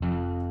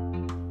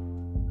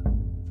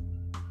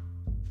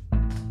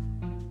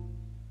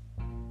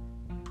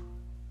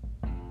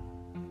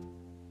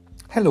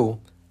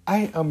Hello,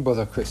 I am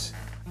Brother Chris,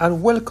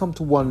 and welcome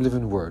to One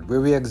Living Word,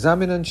 where we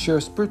examine and share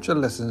spiritual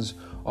lessons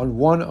on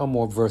one or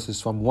more verses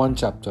from one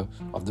chapter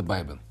of the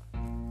Bible.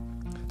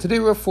 Today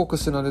we're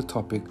focusing on the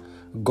topic,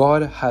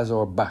 God has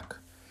our back,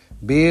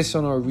 based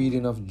on our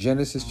reading of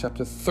Genesis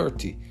chapter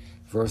 30,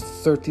 verse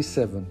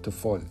 37 to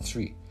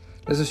 43.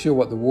 Let us hear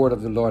what the word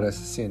of the Lord has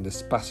to say in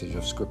this passage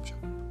of Scripture.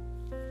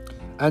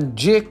 And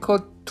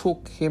Jacob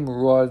took him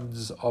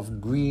rods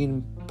of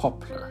green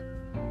poplar,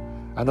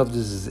 and of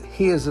the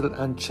hazel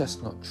and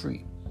chestnut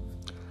tree,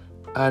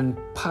 and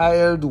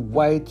piled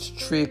white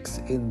streaks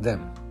in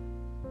them,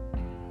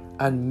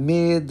 and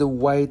made the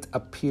white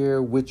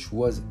appear which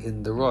was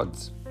in the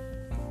rods.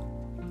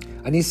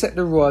 And he set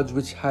the rods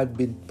which had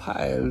been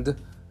piled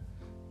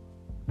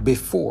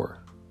before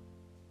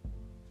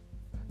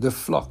the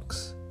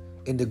flocks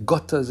in the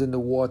gutters in the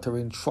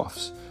watering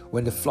troughs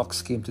when the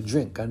flocks came to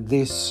drink, and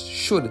they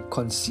should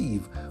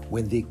conceive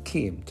when they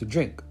came to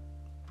drink.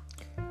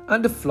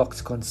 And the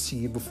flocks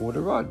conceived before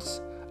the rods,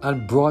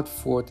 and brought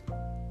forth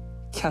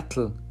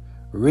cattle,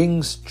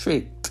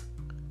 ring-streaked,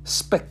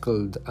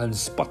 speckled, and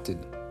spotted.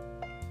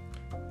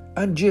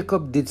 And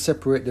Jacob did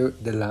separate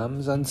the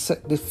lambs, and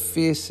set the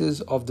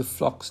faces of the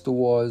flocks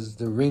towards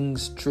the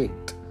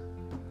ring-streaked,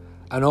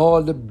 and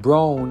all the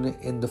brown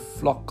in the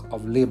flock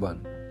of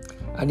Laban.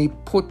 And he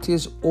put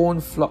his own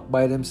flock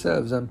by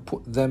themselves, and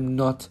put them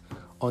not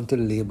unto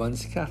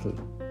Laban's cattle.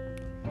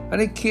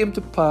 And it came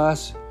to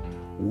pass,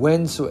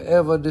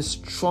 whensoever the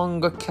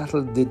stronger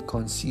cattle did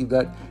conceive,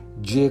 that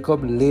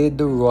Jacob laid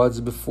the rods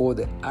before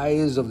the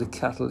eyes of the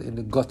cattle in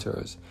the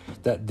gutters,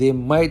 that they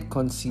might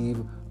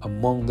conceive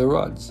among the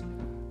rods.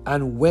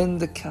 And when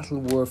the cattle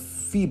were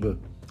feeble,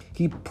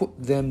 he put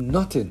them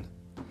not in.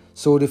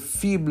 So the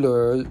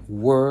feebler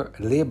were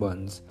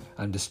Laban's,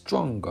 and the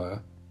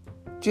stronger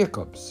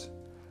Jacob's.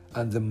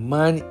 And the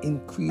man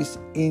increased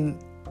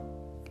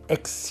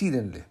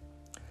exceedingly,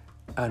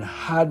 and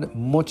had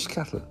much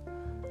cattle,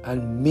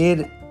 and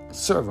made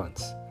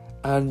servants,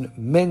 and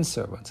men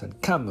servants,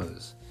 and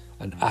camels,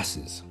 and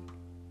asses.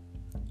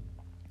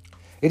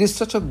 It is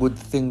such a good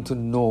thing to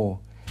know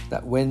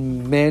that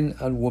when men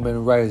and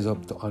women rise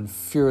up to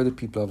unfear the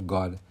people of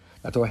God,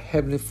 that our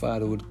Heavenly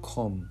Father would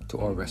come to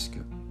our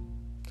rescue.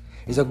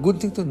 It's a good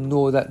thing to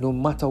know that no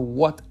matter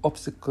what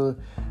obstacle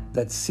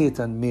that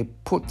Satan may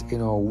put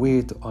in our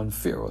way to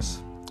unfear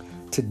us,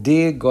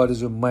 today God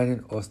is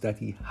reminding us that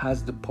He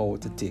has the power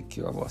to take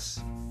care of us.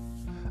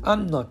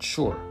 I'm not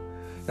sure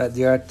that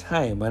there are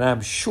times, and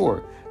I'm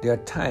sure there are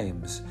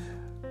times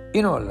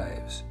in our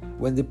lives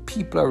when the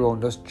people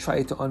around us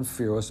try to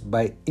unfair us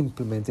by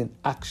implementing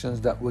actions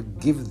that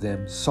would give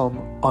them some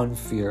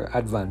unfair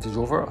advantage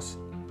over us.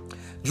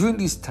 During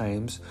these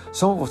times,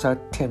 some of us are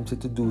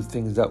tempted to do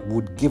things that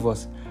would give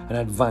us an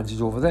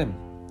advantage over them.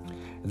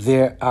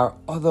 There are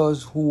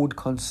others who would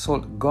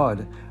consult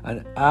God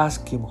and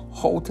ask Him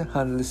how to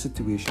handle the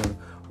situation,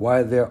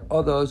 while there are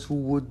others who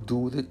would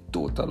do the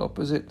total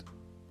opposite.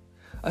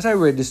 As I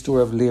read the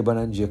story of Laban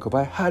and Jacob,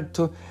 I had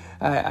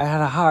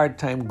a hard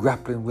time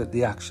grappling with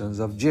the actions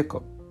of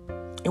Jacob.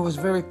 It was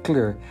very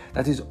clear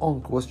that his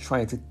uncle was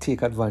trying to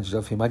take advantage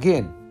of him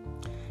again.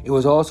 It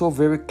was also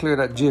very clear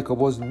that Jacob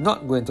was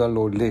not going to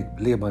allow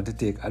Laban to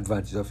take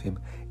advantage of him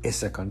a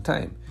second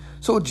time.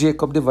 So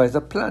Jacob devised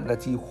a plan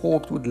that he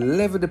hoped would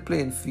level the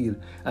playing field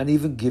and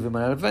even give him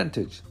an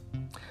advantage.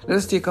 Let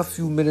us take a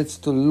few minutes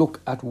to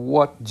look at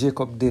what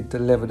Jacob did to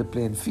level the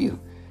playing field.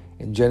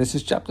 In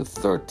Genesis chapter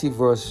 30,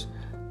 verse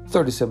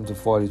 37 to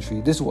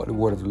 43, this is what the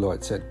word of the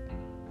Lord said.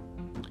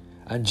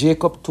 And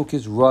Jacob took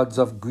his rods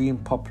of green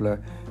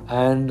poplar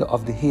and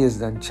of the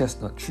hazel and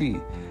chestnut tree,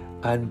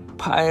 and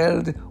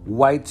piled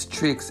white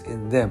streaks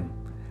in them,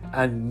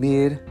 and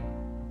made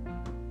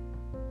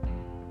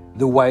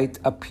the white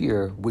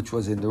appear which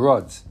was in the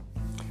rods.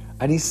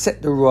 And he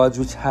set the rods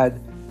which had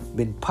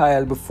been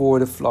piled before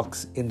the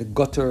flocks in the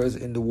gutters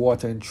in the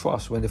watering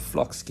troughs when the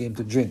flocks came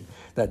to drink,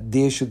 that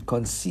they should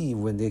conceive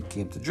when they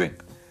came to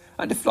drink.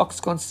 And the flocks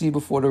conceived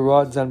before the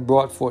rods, and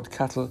brought forth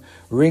cattle,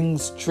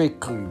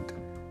 ring-streaked,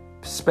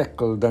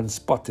 speckled, and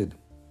spotted.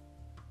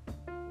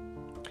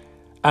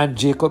 And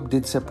Jacob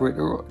did separate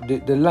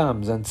the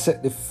lambs, and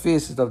set the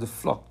faces of the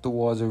flock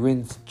towards the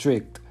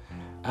ring-streaked,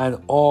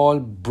 and all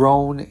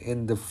brown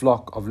in the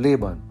flock of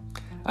Laban.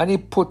 And he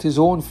put his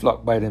own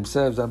flock by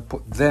themselves, and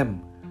put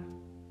them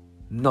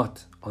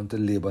not unto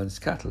Laban's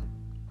cattle.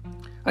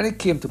 And it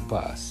came to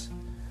pass,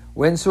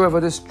 whensoever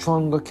the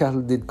stronger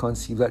cattle did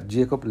conceive, that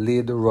Jacob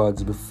laid the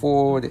rods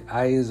before the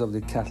eyes of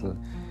the cattle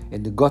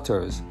in the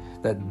gutters,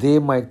 that they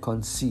might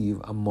conceive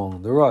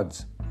among the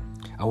rods.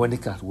 And when the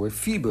cattle were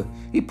feeble,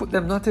 he put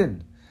them not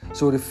in.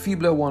 So the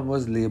feebler one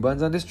was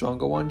Laban's, and the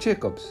stronger one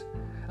Jacob's.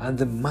 And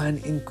the man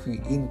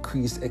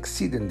increased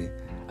exceedingly,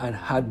 and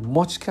had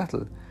much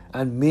cattle,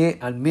 and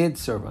maid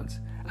servants,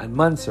 and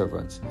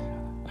manservants,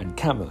 and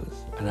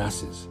camels, and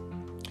asses.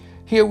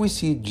 Here we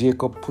see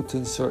Jacob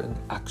putting certain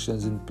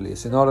actions in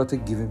place in order to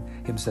give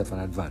himself an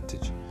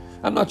advantage.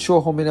 I'm not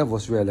sure how many of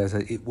us realize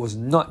that it was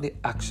not the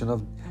action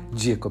of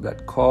Jacob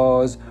that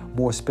caused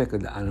more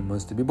speckled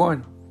animals to be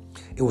born.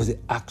 It was the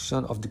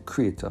action of the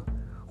Creator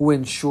who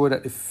ensured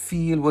that the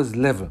field was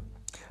level,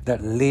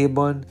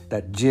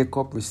 that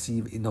Jacob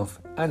received enough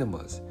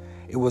animals.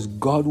 It was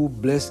God who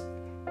blessed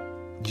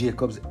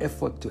Jacob's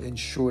effort to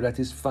ensure that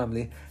his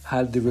family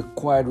had the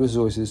required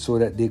resources so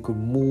that they could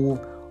move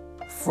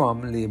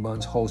from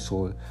Laban's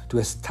household to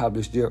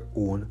establish their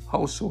own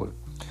household.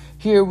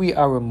 Here we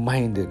are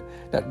reminded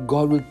that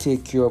God will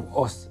take care of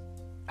us,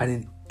 and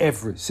in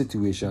every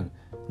situation,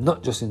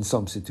 not just in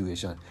some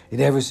situation,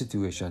 in every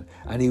situation,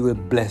 and he will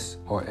bless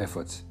our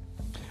efforts.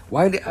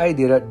 While the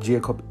idea that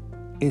Jacob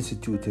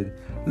instituted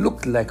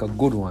looked like a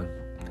good one,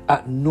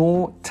 at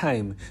no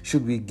time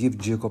should we give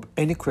Jacob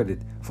any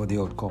credit for the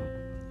outcome.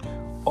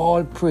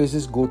 All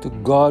praises go to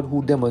God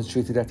who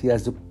demonstrated that he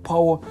has the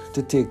power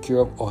to take care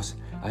of us,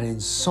 and in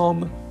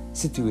some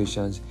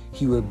situations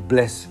he will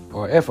bless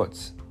our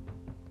efforts.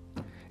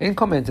 In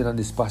commenting on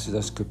this passage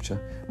of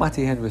scripture,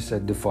 Matthew Henry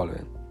said the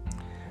following: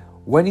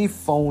 when he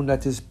found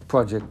that his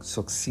project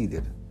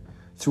succeeded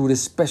through the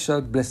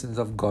special blessings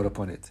of God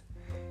upon it,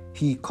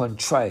 he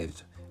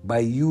contrived, by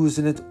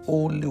using it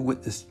only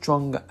with the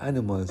stronger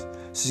animals,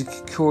 to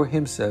secure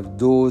himself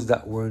those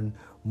that were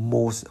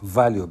most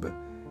valuable,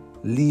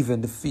 leaving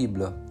the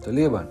feebler to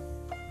Laban.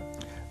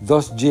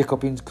 Thus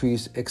Jacob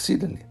increased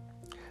exceedingly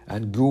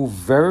and grew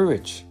very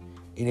rich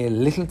in a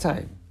little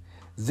time.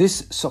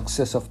 This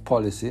success of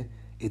policy,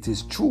 it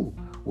is true,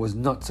 was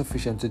not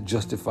sufficient to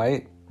justify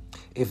it.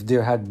 If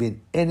there had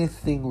been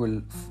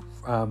anything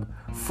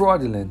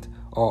fraudulent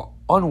or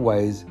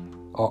unwise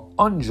or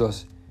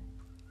unjust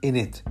in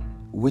it,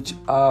 which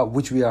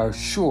we are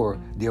sure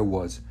there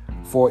was,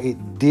 for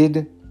it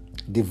did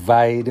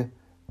divide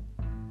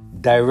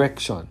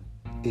direction.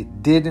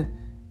 It did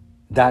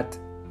that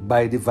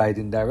by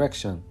dividing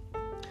direction.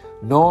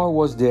 Nor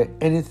was there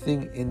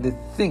anything in the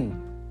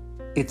thing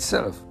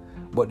itself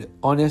but the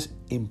honest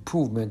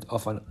improvement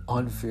of an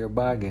unfair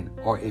bargain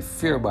or a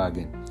fair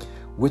bargain,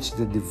 which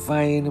the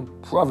divine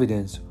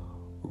providence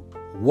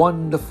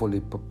wonderfully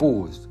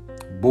proposed,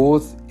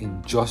 both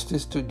in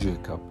justice to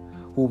Jacob,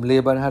 whom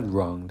Laban had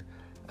wronged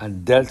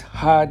and dealt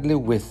hardly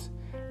with,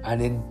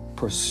 and in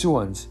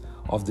pursuance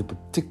of the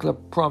particular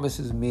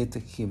promises made to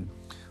him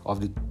of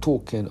the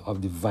token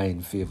of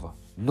divine favor.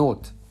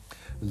 Note,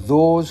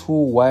 those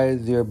who, while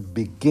their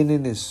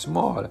beginning is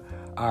small,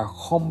 are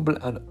humble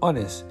and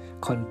honest,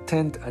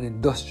 content and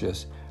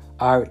industrious,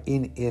 are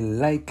in a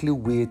likely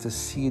way to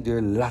see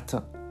their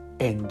latter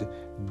end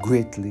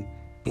greatly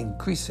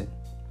increasing.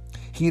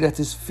 He that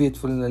is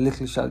faithful in a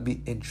little shall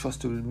be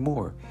entrusted with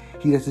more.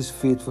 He that is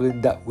faithful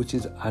in that which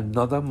is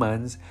another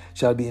man's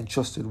shall be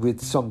entrusted with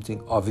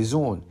something of his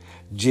own.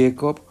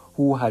 Jacob,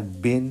 who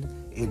had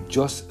been a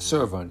just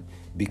servant,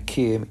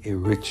 became a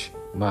rich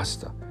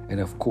master. End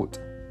of quote.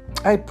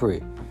 I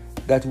pray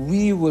that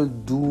we will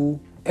do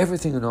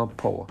everything in our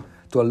power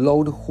to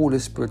allow the Holy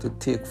Spirit to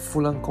take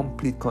full and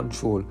complete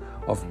control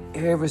of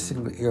every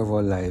single area of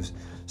our lives,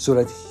 so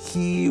that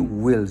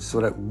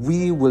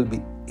we will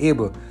be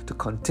able to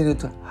continue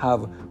to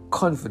have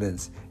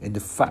confidence in the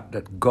fact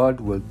that God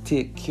will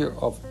take care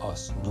of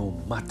us no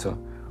matter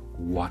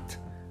what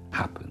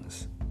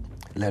happens.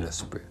 Let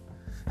us pray.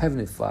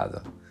 Heavenly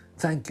Father,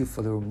 thank you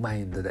for the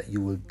reminder that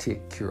you will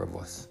take care of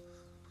us.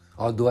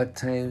 Although at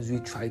times we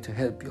try to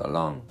help you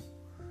along,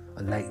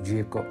 and like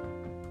Jacob,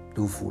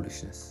 do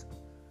foolishness.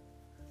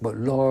 But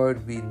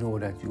Lord, we know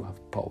that you have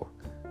power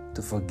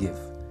to forgive,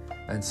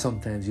 and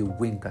sometimes you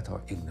wink at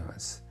our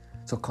ignorance.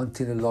 So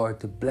continue, Lord,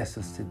 to bless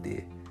us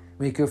today.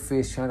 Make your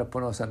face shine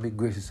upon us and be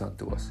gracious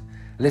unto us.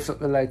 Lift up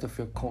the light of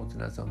your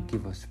countenance and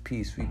give us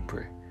peace, we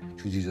pray.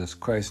 Through Jesus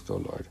Christ, our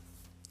Lord.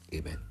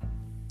 Amen.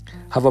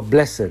 Have a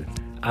blessed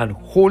and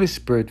Holy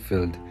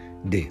Spirit-filled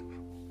day.